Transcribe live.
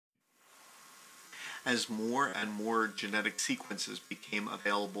As more and more genetic sequences became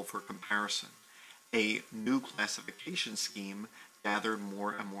available for comparison, a new classification scheme gathered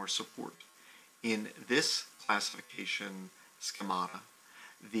more and more support. In this classification schemata,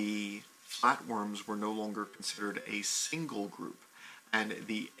 the flatworms were no longer considered a single group, and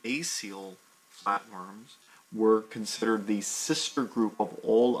the acial flatworms were considered the sister group of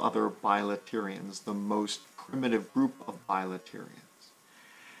all other bilaterians, the most primitive group of bilaterians.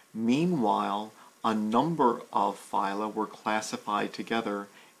 Meanwhile, a number of phyla were classified together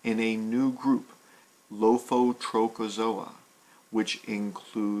in a new group, Lophotrochozoa, which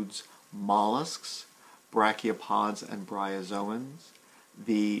includes mollusks, brachiopods and bryozoans,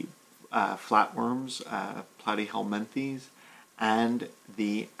 the flatworms, platyhelminthes, and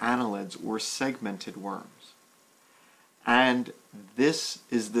the annelids or segmented worms. And this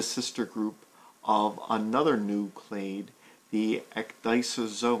is the sister group of another new clade, the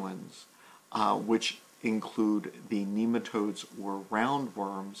ecdysozoans, which include the nematodes or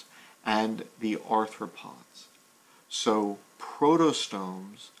roundworms and the arthropods. So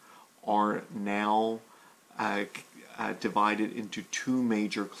protostomes are now divided into two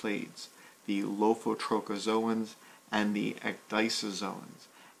major clades, the Lophotrochozoans and the ecdysozoans.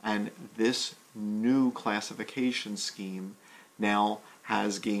 And this new classification scheme now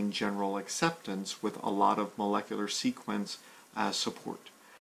has gained general acceptance with a lot of molecular sequence support.